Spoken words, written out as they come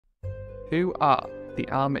Who are the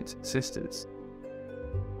Armitt Sisters?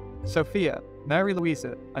 Sophia, Mary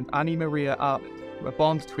Louisa, and Annie Maria Armitt were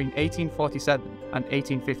born between 1847 and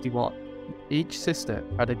 1851. Each sister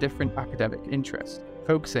had a different academic interest,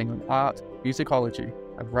 focusing on art, musicology,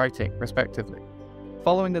 and writing, respectively.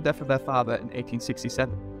 Following the death of their father in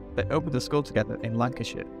 1867, they opened a school together in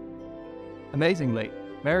Lancashire. Amazingly,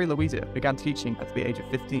 Mary Louisa began teaching at the age of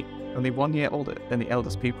 15, only 1 year older than the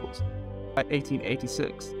eldest pupils. By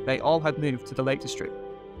 1886, they all had moved to the Lake District.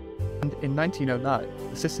 And in 1909,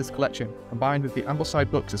 the sisters' collection combined with the Ambleside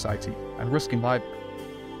Book Society and Ruskin Library.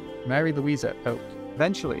 Mary Louisa hoped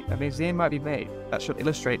eventually a museum might be made that should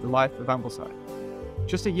illustrate the life of Ambleside.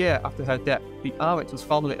 Just a year after her death, the Armitt was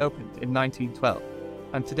formally opened in 1912,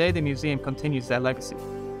 and today the museum continues their legacy.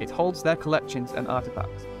 It holds their collections and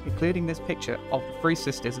artifacts, including this picture of the three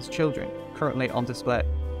sisters as children currently on display.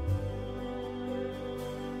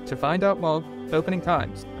 To find out more opening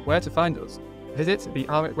times and where to find us, visit the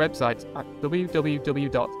Armitt website at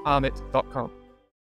www.armitt.com.